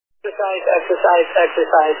Exercise, exercise,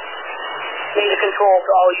 exercise. Need to control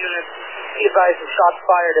to all units. Be advised of shots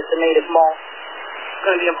fired at the Natick Mall. It's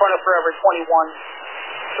going to be in front of Forever 21. 3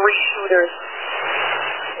 shooters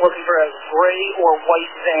looking for a gray or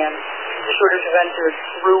white van. The shooters have entered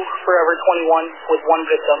through Forever 21 with 1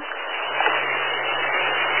 victim.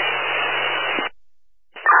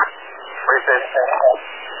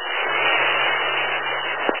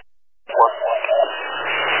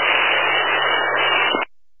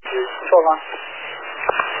 Control on.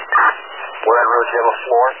 We're on road, you have a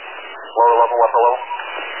floor? Lower level, upper level?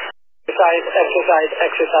 Exercise, exercise,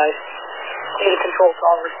 exercise. Need to control to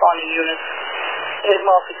all responding units. Natick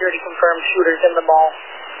Mall security confirmed shooters in the mall.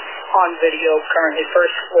 On video, currently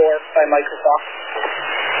first floor by Microsoft.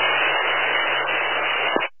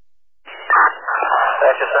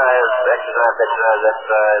 Exercise, exercise, exercise. That's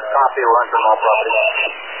copy, we're under mall property.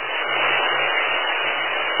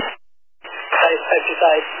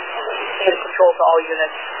 Exercise. Need to control to all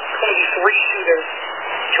units. It's going to be 3 shooters.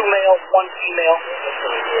 2 male, 1 female.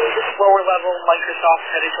 Lower level, Microsoft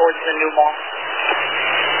headed towards the new mall.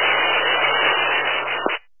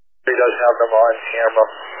 He does have them on camera.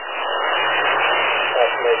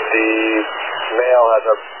 The male has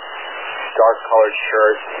a dark colored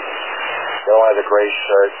shirt. The other one has a gray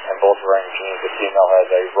shirt, and both are wearing jeans. The female has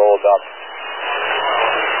a rolled up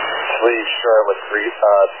sleeve shirt with 3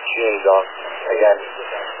 jeans on. Again,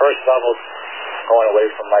 first level going away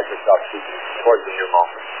from Microsoft towards the new mall.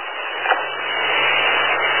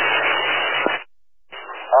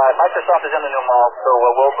 Microsoft is in the new mall, so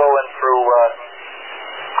we'll go in through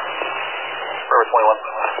Forever 21.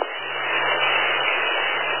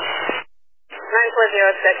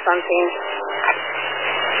 9406 on scene.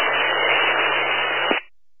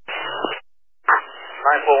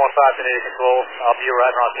 9415 to Natick Control. I'll be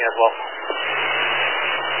arriving on scene as well.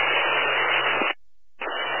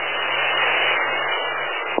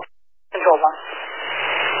 Control on.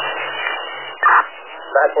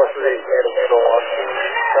 That's what's the Natick Control on scene.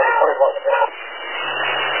 721.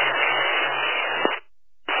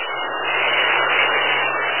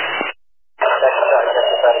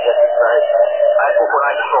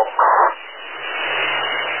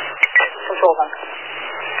 Control on.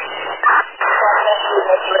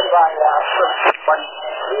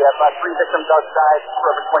 We have 3 victims outside,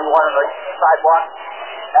 Forever 21 on the sidewalk.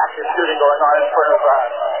 Active shooting going on in front of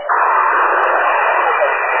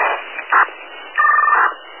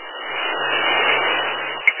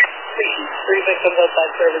 3 victims outside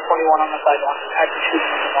Forever 21 on the sidewalk. Active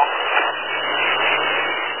shooting in the mall.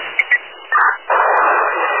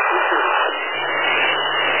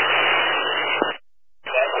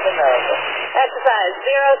 Exercise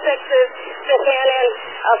 06 is just man in.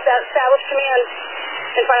 I'll establish command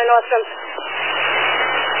in front of Nordstrom.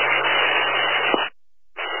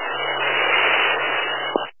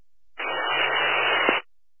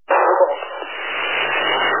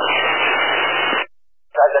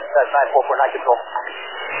 That's 9449 control.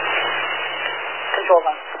 Control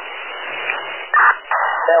on.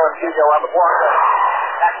 Male and female on the block.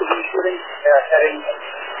 Actively shooting. They're heading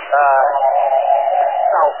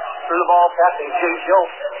south through the mall, passing James Hill,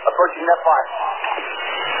 approaching Net Bar.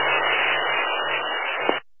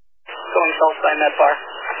 Going south by Net Bar.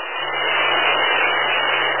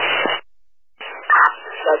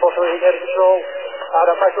 Both of them get control. Out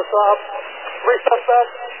of Microsoft. 3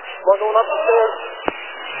 suspects. 1 going up the stairs.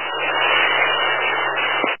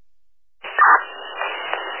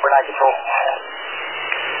 We're not control.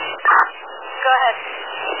 Go ahead.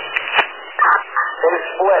 It is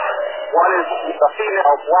split. One is a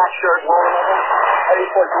female, black shirt, lower level, heading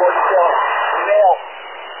towards Georgia Hill. Male,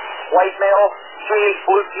 white male, jeans,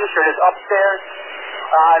 blue t-shirt is upstairs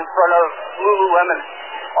in front of Lululemon.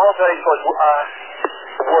 Also heading towards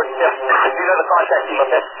Georgia Hill. You know the contact team,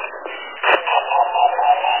 okay?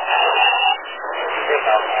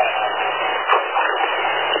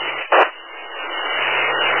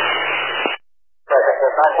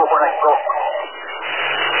 That's 9449 control.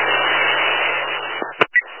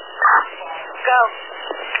 Go.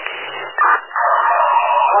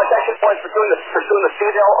 Contact points pursuing the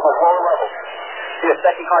female on the lower level. See a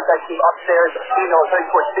second contact team upstairs. The female is heading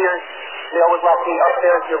towards stairs. Male was last seen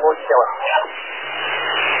upstairs near Lord Taylor.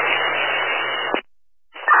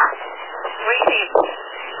 3 teams.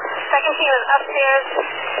 Second team is upstairs,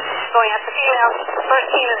 going after female. First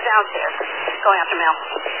team is downstairs, going after male.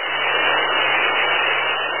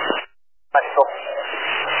 Go.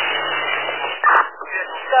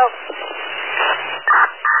 Go.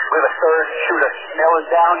 We have a third shooter. Male is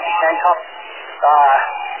down. He's handcuffed.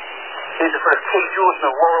 These are for Kate Jules in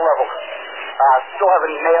the lower level. Still have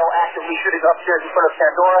a male actively shooting upstairs in front of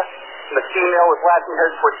Pandora. and the female was laughing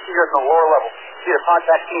headed towards Sears on the lower level. See the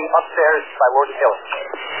contact team upstairs by Lord and Taylor.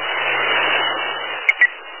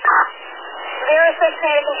 06,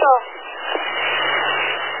 Natick Control.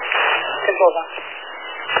 Control down.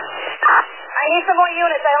 I need some more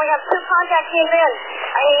units. I only have 2 contact teams in.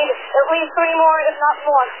 I need at least 3 more, if not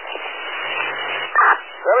more.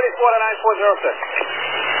 74 to 9406.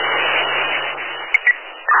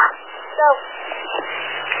 Go.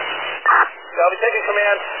 I'll be taking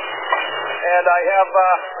command, and I have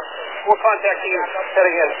 4 contact teams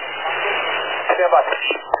heading in. Stand by.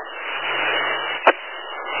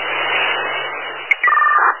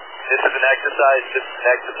 This is an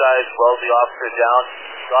exercise. Well, the officer down.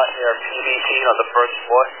 Got near PVT on the first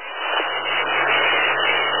floor.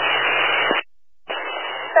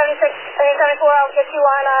 76, 74, I'll get you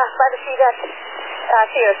on by the sea deck.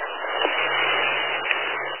 Cheers.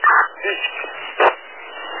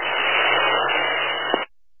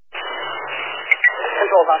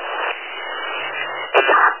 Control on.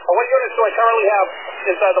 What units do I currently have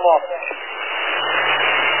inside the mall?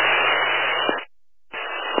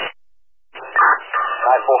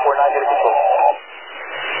 9449, get a control.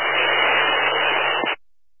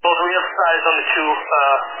 Well, do we have size on the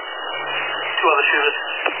two other shooters?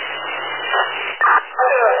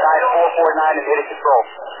 9449 and get a control.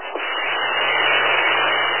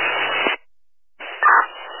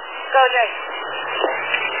 Go, Jay.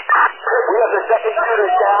 We have the second shooter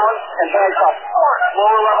down and handcuffed.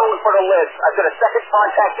 Lower level in front of Liz. I've got a second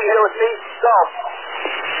contact team here with me. Go.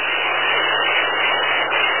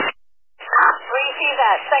 Receive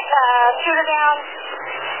that. Shooter down.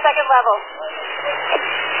 Second level.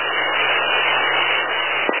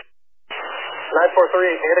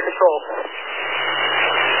 9438, negative control.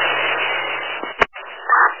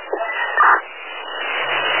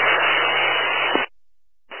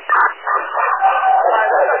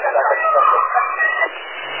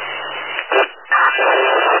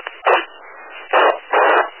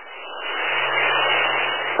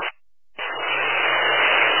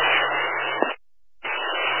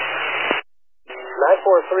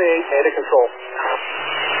 Native control.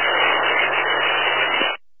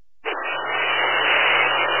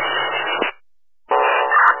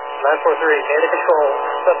 943, Native control.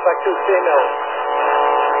 Suspect 2 female.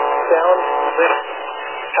 Down this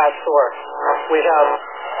past door. We have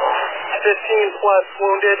 15 plus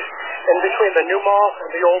wounded in between the new mall and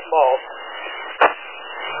the old mall.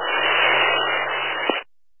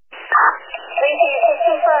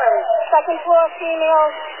 Confirmed. Second floor female.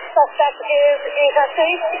 Suspect is in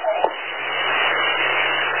custody.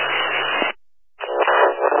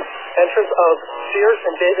 Entrance of Sears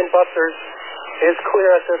and Dave & Buster's is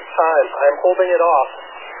clear at this time. I'm holding it off.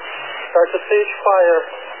 Start to stage fire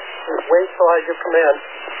and wait till I give command.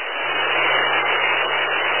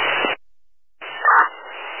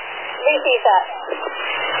 Receive that.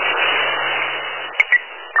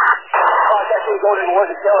 Contacting going to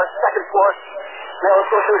Lord and Taylor, second floor. Male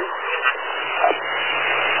 430.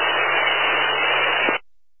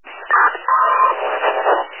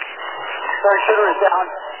 Third shooter is down.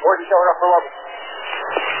 Lord and Taylor upper level.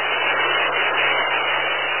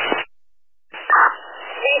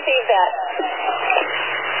 Receive that.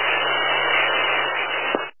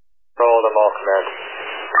 Roll them all, command.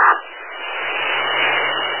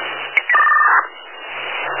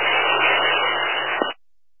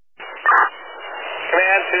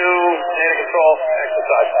 Command to data control,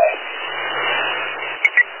 exercise.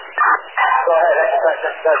 Go ahead, exercise.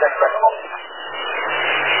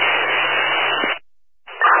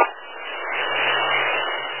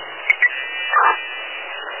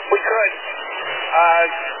 We could.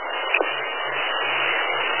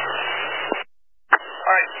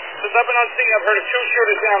 Alright, since I've been on scene, I've heard of 2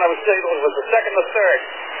 shooters down. I was saying it was the second or third.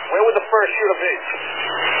 Where would the first shooter be?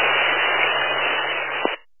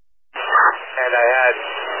 And I had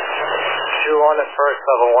 2 on the first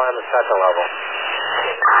level, 1 on the second level.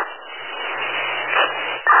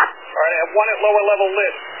 Alright, I have 1 at lower level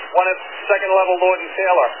Liz, 1 at second level Lord and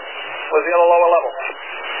Taylor. Where's the other lower level?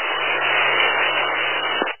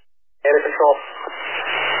 Under control.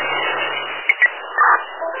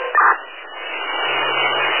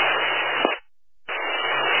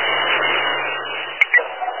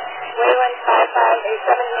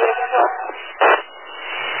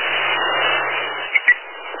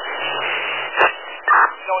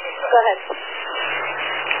 Go ahead.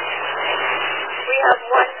 We have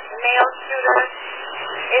 1 male shooter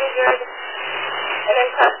injured and in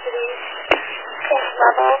custody. 10th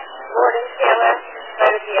level, Lord and Taylor,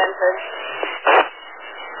 right at the entrance.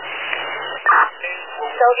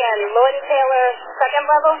 So again, Lord and Taylor, second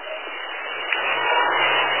level.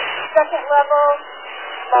 second level,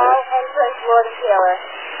 mall entrance, Lord and Taylor.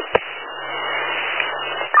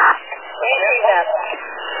 Receive that.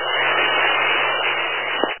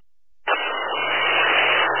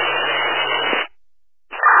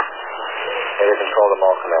 Area control the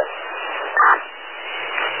mall command.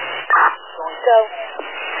 Go.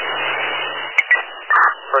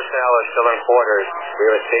 Personnel are still in quarters. We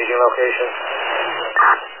have a staging location.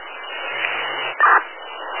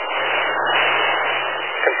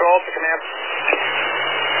 Control to command.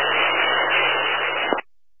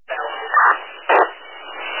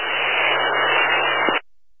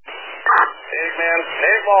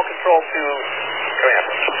 Natick Mall control to command.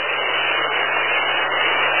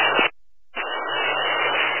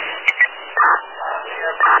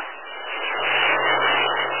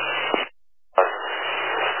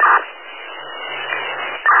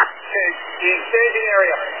 The staging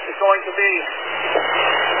area is going to be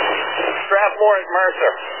Strathmore and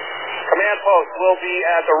Mercer. Command post will be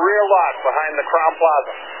at the rear lot behind the Crown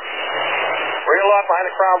Plaza. Rear lot behind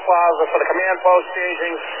the Crown Plaza for the command post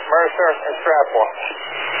staging, Mercer and Strathmore.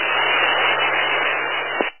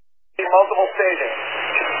 Multiple staging.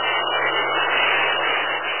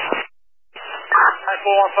 415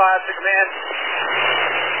 to command.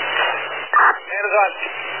 Hand is on.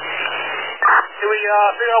 Do we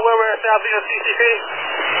figure out where we're establishing a CCP?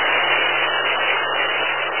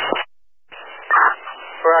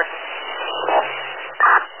 Correct.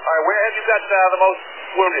 Alright, where have you got the most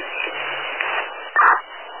wounded?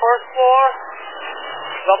 First floor,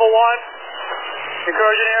 level 1,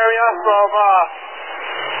 incursion area from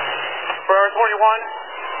Burn 21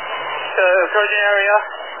 to incursion area,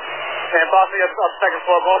 and possibly up second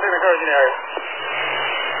floor, both in the incursion area.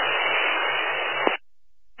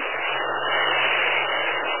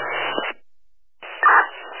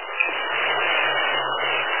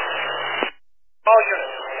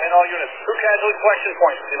 All units. 2 casualty collection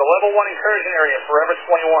points in the level 1 incursion area, Forever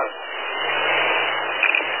 21.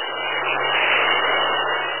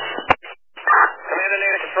 Commander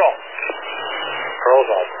Natick control.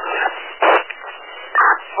 Control's on.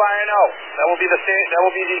 Fire no. That will be the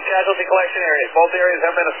casualty collection areas. Both areas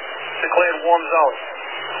have been declared warm zones.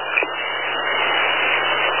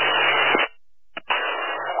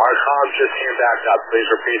 Our comms just came back up.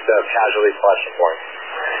 Please repeat the casualty collection point.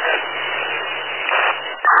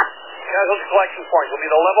 Casualty collection point will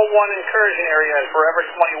be the level 1 incursion area in Forever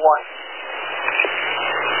 21.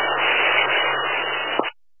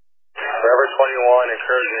 Forever 21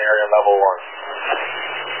 incursion area level 1.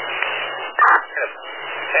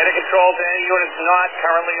 Natick control to any units not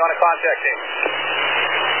currently on a contact team.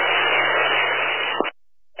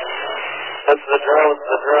 That's the drill,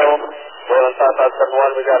 Wayland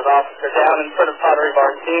 5571, we got an officer down in front of Pottery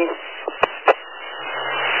Barn team.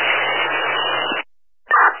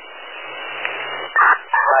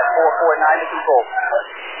 449 to control.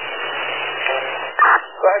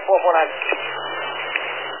 Go ahead, 449.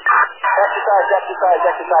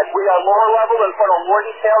 Exercise. We are lower level in front of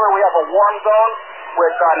Warden Taylor. We have a warm zone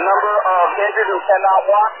with a number of injured who cannot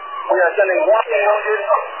walk. We are sending one wounded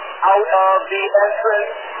out of the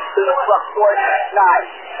entrance to the truck court 9.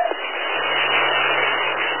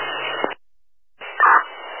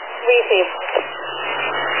 Receive.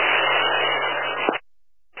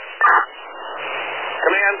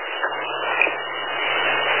 Command.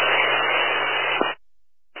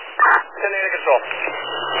 Natick control.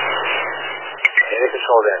 Natick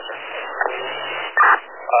control to answer.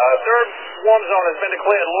 Third warm zone has been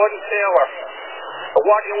declared. Lord and Taylor. The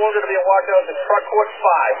walking wounded to be walked out to truck court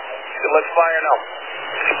 5. Let's fire now.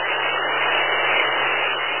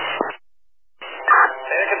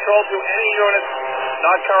 Natick control to any unit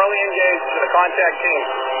not currently engaged in the contact team.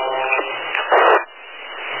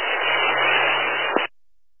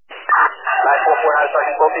 9449,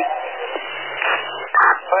 Sergeant Wilkie.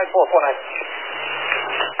 5449.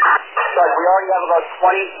 Sergeant, we already have about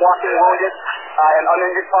 20 walking wounded and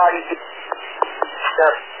uninjured parties.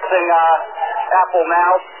 They're passing Apple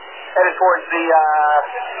now, headed towards the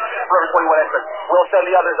Forever 21 entrance. We'll send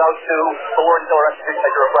the others out to the Lord and Taylor Execution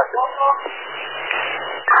as you requested.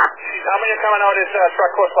 How many are coming out at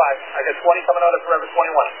truck court 5? I got 20 coming out at Forever 21.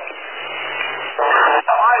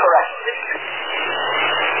 5 arrests.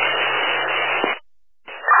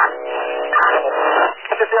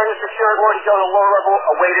 This area is secured. Lord and Taylor lower level,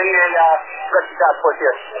 awaiting a rescue task force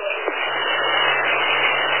here.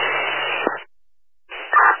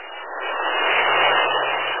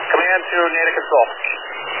 Command to Natick control.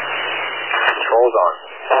 Control's on.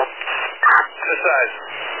 Exercise.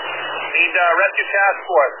 Need rescue task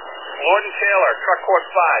force. Lord and Taylor, truck court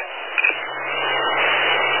 5.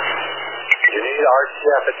 You need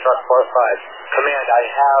RTF at truck court 5. Command, I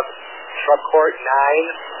have truck court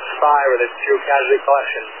 9-5 with a 2 casualty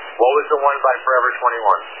collection. What was the one by Forever 21?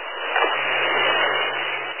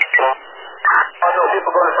 Also,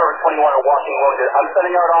 people going to Forever 21 are walking wounded. I'm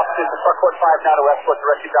sending out officers to truck court 5 now to escort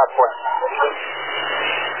the rescue task force.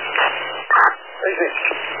 Easy.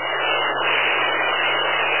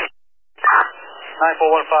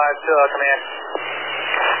 9415 to command.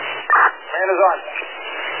 Command is on.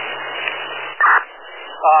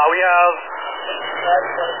 We have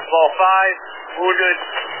well 5 wounded.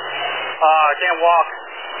 Can't walk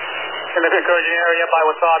in the concursion area by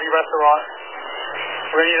Wasabi Restaurant.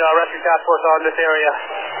 We're going to need a rescue task force on this area.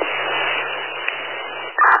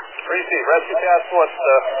 Receive rescue task force.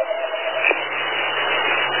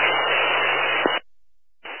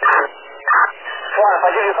 If I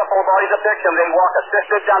give you a couple of bodies up there, can they walk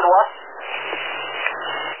assisted down to us?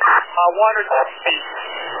 1 or 2 feet.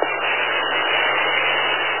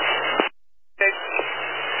 Okay.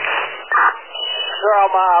 Sir,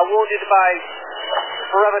 I'm wounded by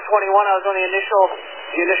Forever 21. I was on the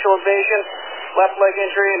initial invasion. Left leg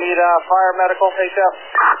injury. I need fire medical. ASAP.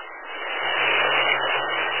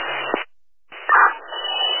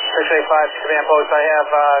 685 to command post. I have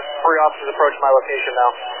 3 officers approaching my location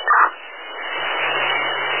now.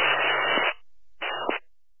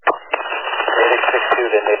 Natick 6-2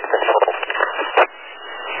 to Natick Control.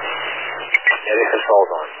 Natick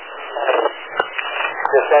Control's on.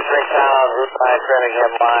 Just entering town, route 9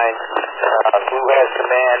 Framingham line. Who has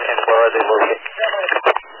command and where are they located?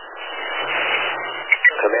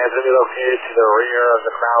 Command's going to be located to the rear of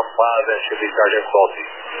the Crown Plaza. Should be Sergeant Salty.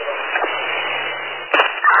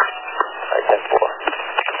 10-4.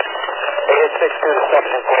 862 to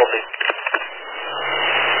Sergeant Salty.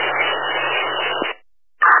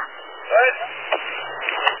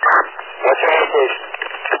 What's your location?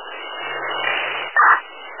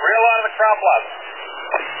 Real out of the Crown Plaza.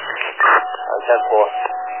 10-4.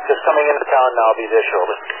 Just coming into town now, I'll be there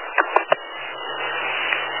shortly.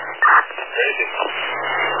 Crazy.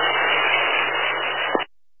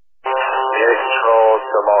 Natick Control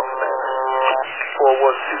to Mall Command.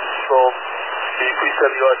 416 Control. Can you please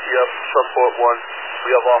send the RTF Subport 1? We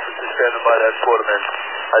have officers standing by to escort them in.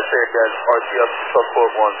 I say again, RTF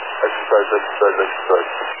Subport 1. Exercise.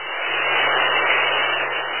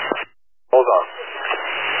 Hold on.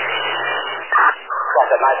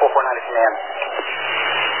 Roger, 9449 to command.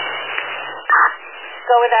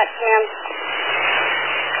 Go with that, command.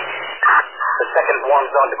 The second warm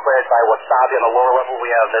zone declared by Wasabi on the lower level. We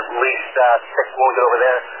have at least 6 wounded over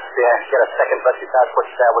there. We get a second rescue task force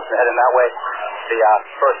established and heading that way. The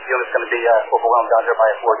first unit's going to be overwhelmed down here by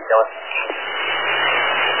a 40 killer.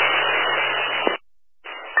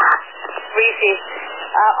 Receive.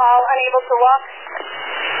 All unable to walk?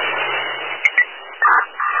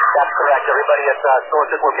 That's correct. Everybody at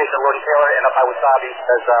source location, Lodi Taylor, and up by Wasabi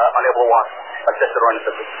is unable to walk. Assisted or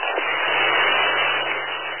unassisted.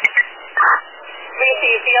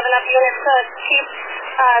 Receive. Do you have enough units to keep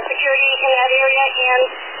security in that area and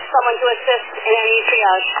someone to assist in any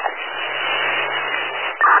triage?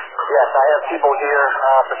 Yes, I have people here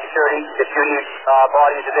for security. If you need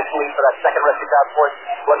bodies additionally for that second rescue task force,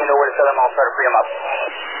 let me know where to send them. I'll try to free them up.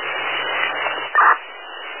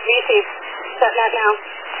 Receive. Set that now.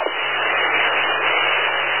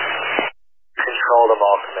 Control to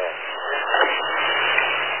Mall Command.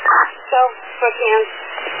 Go for command.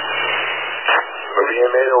 We're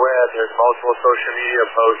being made aware that there's multiple social media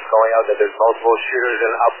posts going out that there's multiple shooters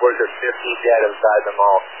and upwards of 50 dead inside the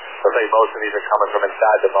mall. Looks like most of these are coming from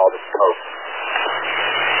inside the mall, this post.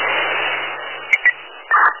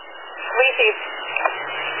 Receive.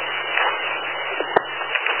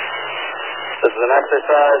 This is an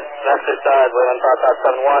exercise. We're on Park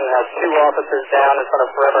 71. Has 2 officers down in front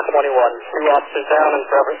of Forever 21. 2 officers down in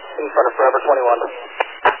front of Forever 21.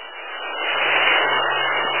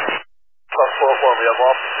 Plus 4-4, we have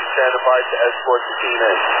officers standing by to escort the team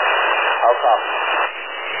in. How come?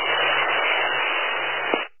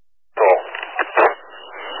 Roll.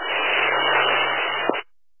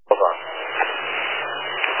 Hold on.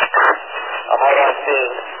 I'm out on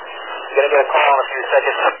scene. You're going to get a call in a few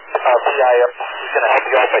seconds. PI up. He's going to help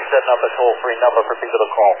you out by setting up a toll-free number for people to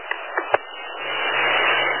call.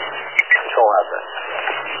 Control has it.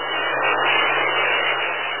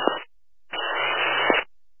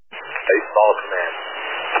 Baseball command.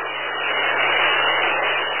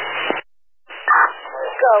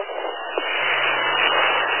 Go.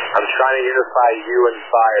 I'm trying to unify you and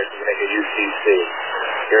fire to make a UCC.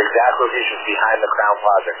 Your exact location is behind the Crown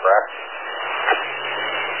Plaza, correct?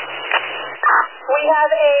 We have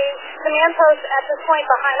a command post at this point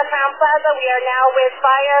behind the Crown Plaza. We are now with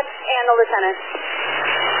fire and the lieutenant.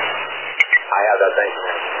 I have that, thank you.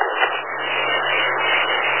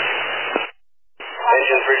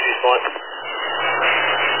 Engine 3 response.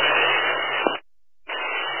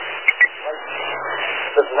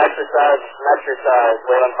 This is an exercise,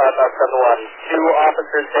 Wayland 5571. 2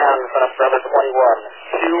 officers down in front of Forever 21.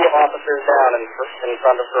 2 officers down in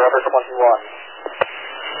front of Forever 21.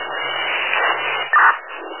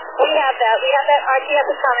 We have that. RTF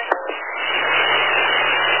is coming.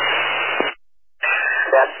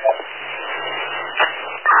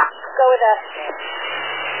 Go with us.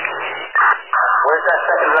 Where's that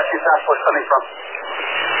second rescue task force coming from?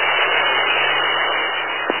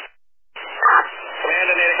 Command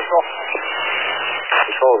and Natick Control.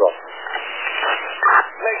 Control though.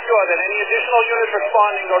 Make sure that any additional units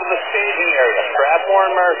responding go to the staging area. Strathmore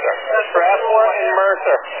and Mercer. Strathmore and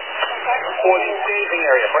Mercer. For the staging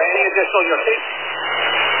area. For any additional units.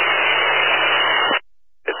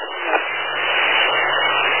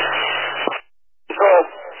 Control.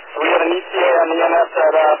 We have an ETA on the EMS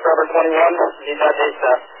at Forever 21. Need that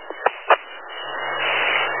ASAP.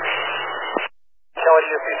 Kelly,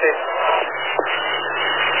 UCC.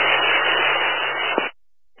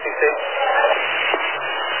 CC.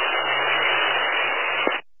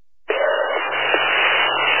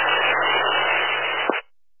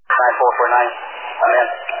 9449. I'm in.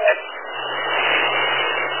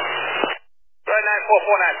 Right,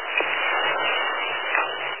 9449.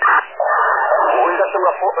 We got some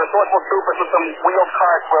resourceful troopers with some wheeled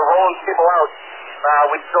carts. We're rolling people out.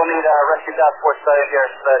 We still need a rescue task force in here.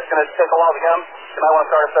 It's going to take a while to get them. You might want to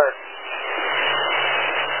start a third.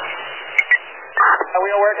 We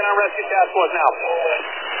are working on rescue task force now.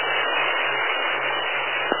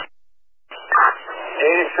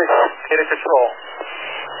 86, get a control.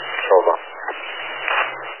 Control zone.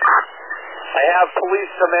 I have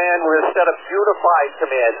police command with a set of unified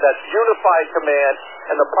commands. That's unified command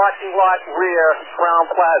in the parking lot rear Crown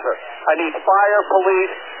Plaza. I need fire,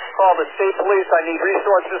 police, call the state police. I need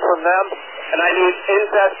resources from them. And I need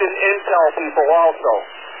invested intel people also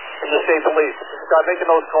from the state police. Start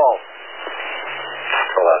making those calls.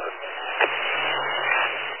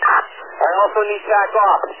 I also need TAC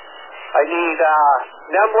ops. I need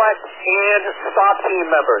NEMLEC and STOP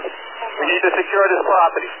team members. We need to secure this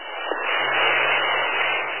property.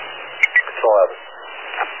 Control Evan.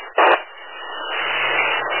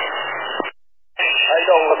 I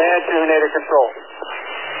go command to Natick Control.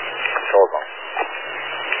 Control zone.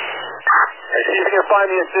 And see if you can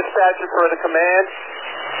find me a dispatcher for the command.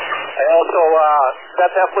 I also,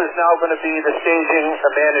 Beth Heffler is now going to be the staging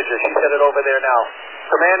manager. She's headed over there now.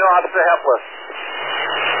 Commander Officer Heffler.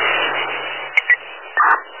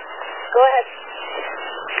 Go ahead.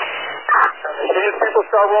 As soon as people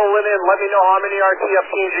start rolling in, let me know how many RTF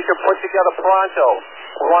teams you can put together pronto.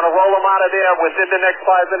 We want to roll them out of there within the next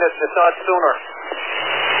 5 minutes, if not sooner.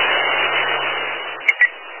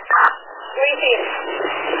 Receive.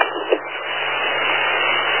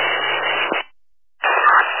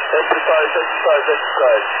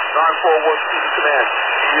 Exercise. 941 Command.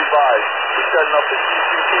 Be advised. We're setting up the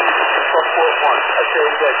CCP support 1. I say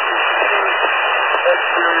it again. CCP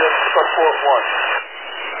exterior support 1.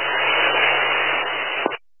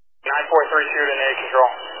 943 shooting A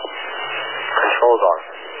control. Control zone.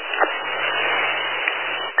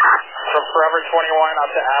 From Forever 21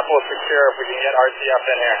 up to Apple secure if we can get RTF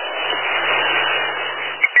in here.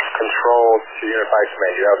 Control to unified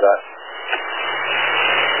command. You have that?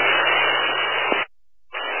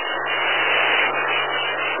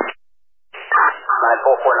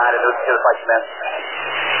 9449 and unified command.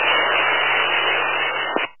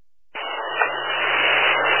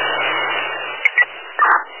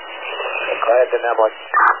 Go ahead, then that one.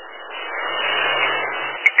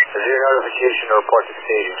 Is your notification to report to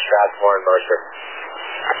staging Strathmore and Mercer?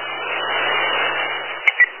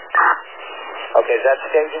 Okay, is that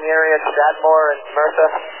staging area at Strathmore and Mercer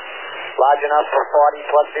large enough for 40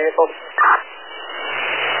 plus vehicles?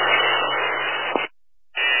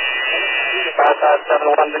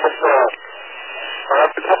 5571 to control.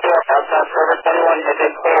 Outside Forever 21, you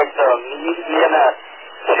take hold, so need EMS.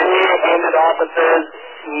 2 wounded officers,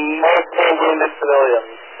 multiple wounded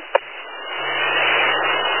civilians.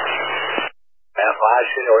 And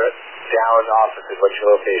flashing or down officers, what's your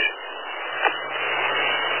location?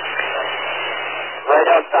 Right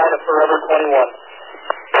outside of Forever 21.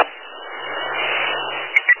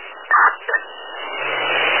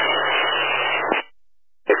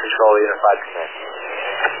 Control the unified command.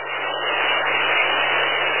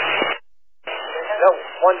 No,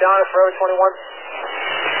 one down at Forever 21.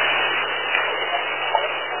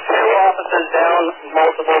 officers down,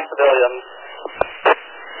 multiple civilians.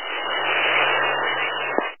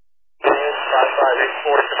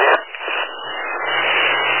 5584 command.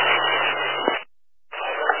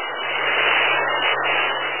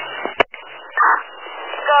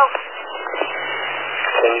 Go.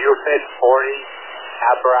 Can you fit 40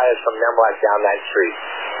 apparatus from Nemlock down that street?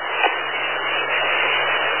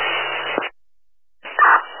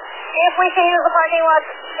 If we can use the parking lot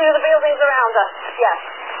to the buildings around us, yes.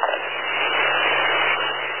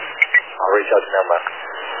 I'll reach out to Nemlock.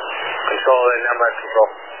 Control and Nemlock control.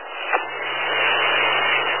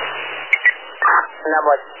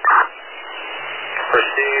 Nemlock.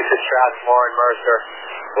 Proceed to Strathmore and Mercer.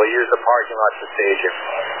 We'll use the parking lot to stage you.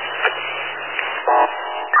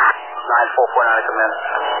 9449 command.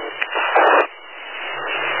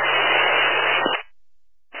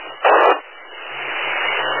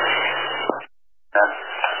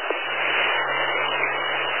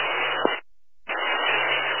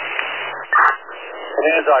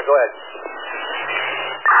 Hands on, go ahead.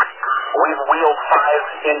 We've wheeled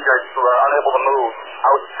 5 injured who are unable to move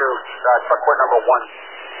out to truck court number 1.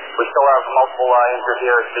 We still have multiple injured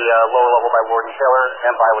here at the lower level by Warden Taylor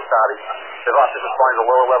and by Wasabi. There's officers responding to the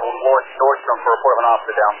lower level Nordstrom for a report of an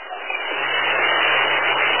officer down.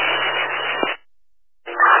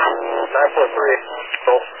 943.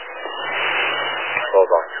 Hold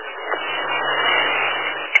on.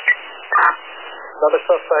 Another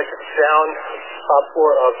suspect down, top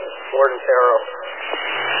floor of Warden Taylor.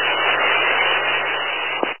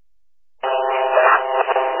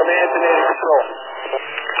 Command to Natick Control.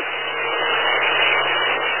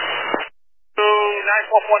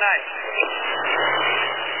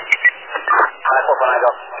 9449. 9449,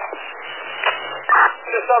 go.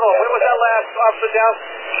 Mr. Sutherland, when was that last officer down?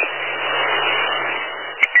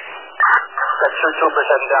 Got 2 troopers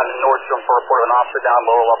heading down to Nordstrom for a report of an officer down,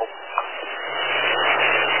 lower level.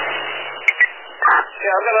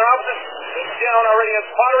 Yeah, I've got an officer down already at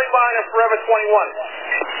Pottery Barn and Forever 21.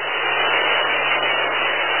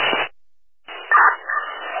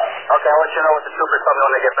 Okay, I'll let you know what the troopers tell me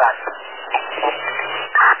when they get back.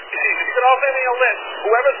 You can all send me a list,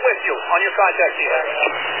 whoever's with you, on your contact sheet.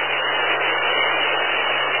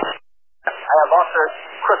 I have Officer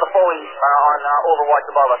Chris Foley on overwatch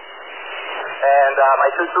above us. And my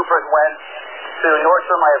 2 troopers went to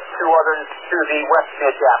Nordstrom. I have 2 others to the west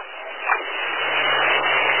near Gap.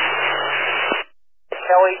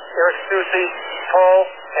 Kelly, Eric Susie, Toll,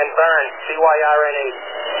 and Byrne, C-Y-R-N-E.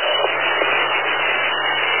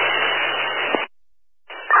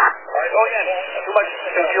 All right, go again. Too much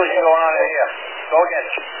confusion going on in here. Go again.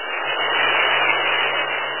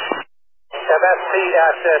 MSC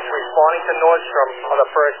assets responding to Nordstrom on the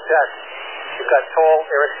first check. You've got Toll,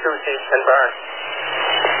 Eric Susie, and Byrne.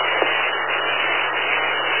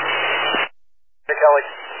 Hey, Kelly.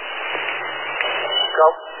 Go.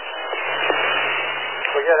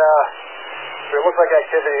 We look like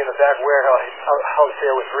activity in the back warehouse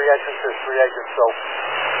here with 3 entrances, 3 exits, so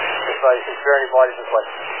if you hear any bodies this way.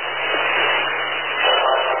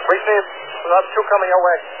 Receive, another 2 coming your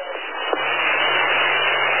way.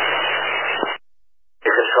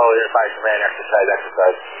 You control unified command,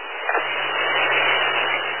 exercise.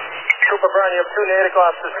 Trooper Byrne, you have 2 Natick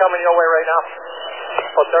officers coming your way right now.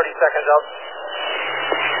 About 30 seconds out.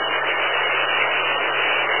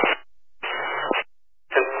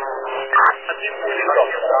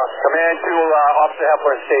 Command to Officer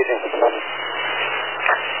Hepler and staging.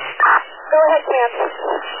 Go ahead, Sam.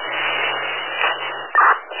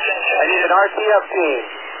 I need an RTF team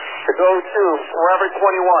to go to Forever 21.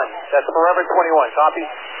 That's Forever 21. Copy?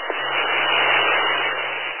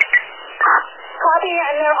 Copy,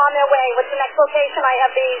 and they're on their way. What's the next location? I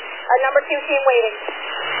have the number 2 team waiting.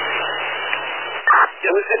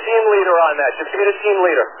 Who's the team leader on that? Just give me the team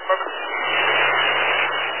leader.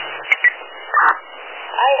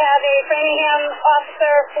 I have a Framingham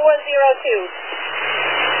Officer 402.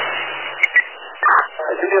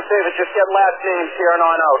 Do me a favor, just get last names here and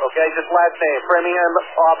on out, okay? Just last name. Framingham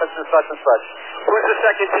Officer such and such. Who's the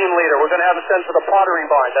second team leader? We're going to have a send for the Pottery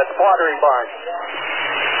Barn. That's Pottery Barn.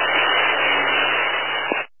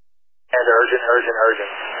 And urgent.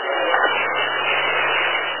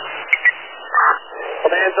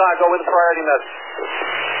 Command's on, go with the priority message.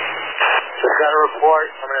 Just got a report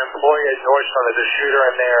from an employee at Nordstrom. There's a shooter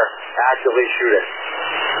in there actively shooting.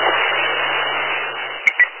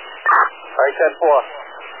 All right, 10-4.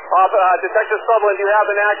 Detective Sutherland, do you have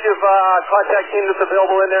an active contact team that's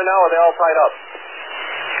available in there now, or are they all tied up?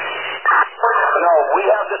 No, we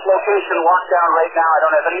have this location locked down right now. I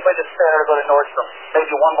don't have anybody to spare to go to Nordstrom.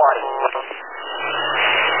 Maybe 1 body.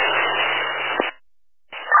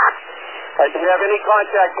 Do you have any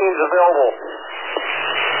contact teams available? 5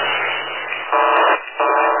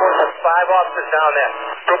 officers down there.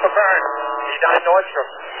 Trooper Burns, he's down at Nordstrom.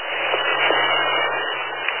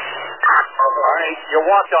 All right, you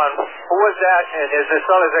walked on. Who was that? And is there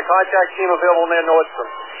a contact team available near Nordstrom?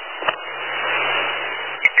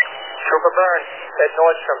 Trooper Burns at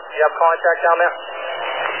Nordstrom. Do you have contact down there?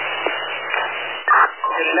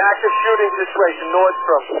 In an active shooting situation,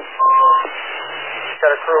 Nordstrom.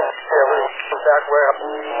 Got a crew. Yeah, we're back where?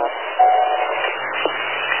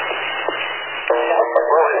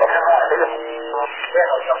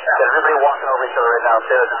 Everybody walking over each other right now.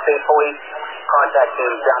 There's the state police contact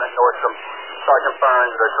team down at Nordstrom. Sergeant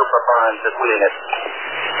Burns or Trooper Burns is leading it.